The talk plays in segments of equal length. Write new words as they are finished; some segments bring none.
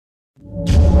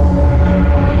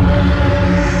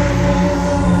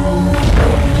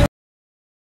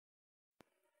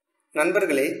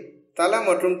நண்பர்களே, தல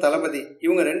மற்றும் தளபதி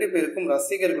இவங்க 2 பேருக்கும்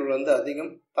ரசிகர்கள் அதிகம்.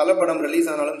 தல படம் ரிலீஸ்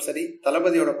ஆனாலும் சரி,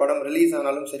 தளபதியோட படம் ரிலீஸ்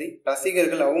ஆனாலும் சரி,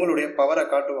 ரசிகர்கள் அவங்களுடைய பவரை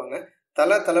காட்டுவாங்க.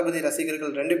 தல தளபதி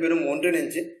ரசிகர்கள் 2 பேரும்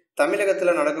ஒன்றிணைஞ்சு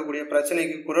தமிழகத்துல நடக்கக்கூடிய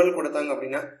பிரச்சனைக்கு குரல் கொடுத்தாங்க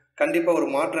அப்படின்னா கண்டிப்பா ஒரு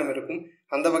மாற்றம் இருக்கும்.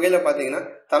 அந்த வகையில பாத்தீங்கன்னா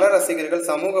தல ரசிகர்கள்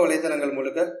சமூக வலைதளங்கள்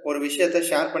முழுக்க ஒரு விஷயத்த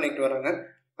ஷேர் பண்ணிட்டு வராங்க.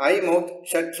 ஐ மவுத்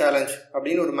ஷட் சேலஞ்ச்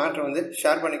அப்படின்னு ஒரு மேட்டர்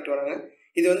ஷேர் பண்ணிட்டு வராங்க.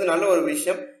 இது நல்ல ஒரு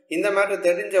விஷயம். இந்த மேட்டர்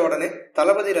தெரிஞ்ச உடனே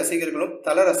தளபதி ரசிகர்களும்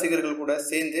தல ரசிகர்கள் கூட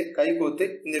சேர்ந்து கைகோத்து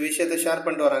இந்த விஷயத்த ஷேர்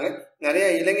பண்ணிட்டு வராங்க. நிறைய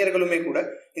இளைஞர்களுமே கூட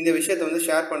இந்த விஷயத்த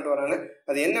ஷேர் பண்ணிட்டு வராங்க.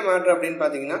 அது என்ன மேட்டர் அப்படின்னு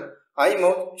பாத்தீங்கன்னா ஐ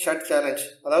மவுத் ஷட் சேலஞ்ச்.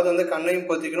 அதாவது கண்ணையும்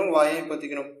பொத்திக்கணும், வாயையும்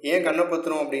பொத்திக்கணும். ஏன் கண்ணை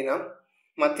பொத்தணும் அப்படின்னா,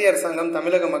 மத்திய அரசாங்கம்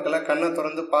தமிழக மக்களை கண்ணை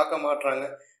திறந்து பார்க்க மாட்டாங்க.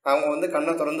 அவங்க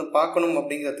கண்ணை திறந்து பார்க்கணும்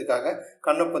அப்படிங்கிறதுக்காக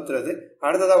கண்ணை பொத்துறது.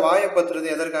 அடுத்ததா வாயை பொத்துறது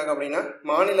எதற்காக அப்படின்னா,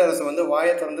 மாநில அரசு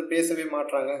வாயை திறந்து பேசவே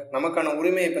மாட்டாங்க, நமக்கான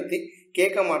உரிமையை பத்தி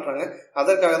கேட்க மாட்டாங்க.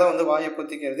 அதற்காக தான் வாயை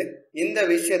பொத்திக்கிறது. இந்த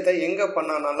விஷயத்த எங்க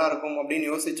பண்ணா நல்லா இருக்கும் அப்படின்னு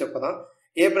யோசிச்சப்பதான்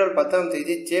ஏப்ரல் 10ஆம்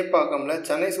தேதி சேப்பாக்கம்ல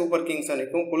சென்னை சூப்பர் கிங்ஸ்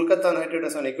அணிக்கும் கொல்கத்தா நைட்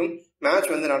ரைடர்ஸ் அணிக்கும் மேட்ச்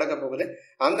நடக்க போகுது.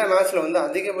 அந்த மேட்ச்ல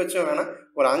அதிகபட்சம் வேணா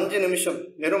ஒரு 5 நிமிஷம்,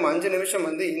 வெறும் 5 நிமிஷம்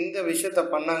இந்த விஷயத்த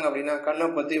பண்ணாங்க அப்படின்னா, கண்ணை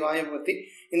பொத்தி வாயை பொத்தி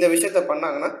இந்த விஷயத்த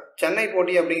பண்ணாங்கன்னா, சென்னை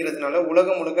போட்டி அப்படிங்கிறதுனால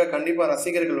உலகம் முழுக்க கண்டிப்பா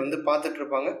ரசிகர்கள் பார்த்துட்டு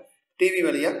இருப்பாங்க டிவி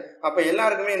வழியா. அப்ப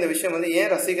எல்லாருக்குமே இந்த விஷயம்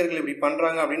ஏன் ரசிகர்கள் இப்படி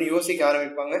பண்றாங்க அப்படின்னு யோசிக்க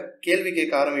ஆரம்பிப்பாங்க, கேள்வி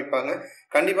கேட்க ஆரம்பிப்பாங்க.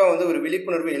 கண்டிப்பா ஒரு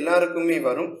விழிப்புணர்வு எல்லாருக்குமே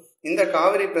வரும். இந்த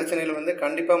காவிரி பிரச்சனையில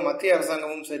கண்டிப்பா மத்திய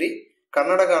அரசாங்கமும் சரி,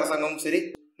 கர்நாடக அரசாங்கமும் சரி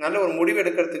நல்ல ஒரு முடிவு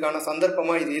எடுக்கிறதுக்கான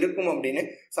சந்தர்ப்பமா இது இருக்கும் அப்படின்னு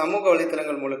சமூக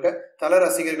வலைத்தளங்கள் முழுக்க தல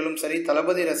ரசிகர்களும் சரி,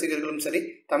 தளபதி ரசிகர்களும் சரி,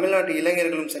 தமிழ்நாட்டு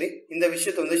இளைஞர்களும் சரி இந்த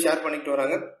விஷயத்த ஷேர் பண்ணிட்டு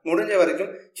வராங்க. முடிஞ்ச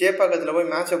வரைக்கும் சேப்பாக்கத்துல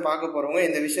போய் மேட்சை பார்க்க போறவங்க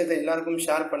இந்த விஷயத்த எல்லாருக்கும்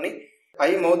ஷேர் பண்ணி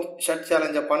ஐ மவுத் ஷட்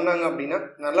சேலஞ்ச பண்ணாங்க அப்படின்னா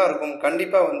நல்லா இருக்கும்.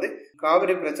 கண்டிப்பா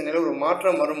காவிரி பிரச்சனையில ஒரு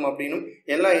மாற்றம் வரும் அப்படின்னு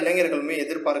எல்லா இளைஞர்களுமே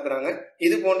எதிர்பார்க்கிறாங்க.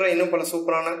 இது போன்ற இன்னும் பல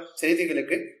சூப்பரான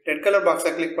செய்திகளுக்கு ரெட் கலர்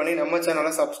பாக்ஸை கிளிக் பண்ணி நம்ம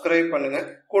சேனலை சப்ஸ்கிரைப் பண்ணுங்க.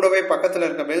 கூடவே பக்கத்துல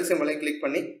இருக்க பெல் சிம்பலை கிளிக்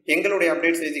பண்ணி எங்களுடைய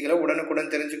அப்டேட் செய்திகளை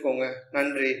உடனுக்குடன் தெரிஞ்சுக்கோங்க.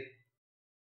 நன்றி.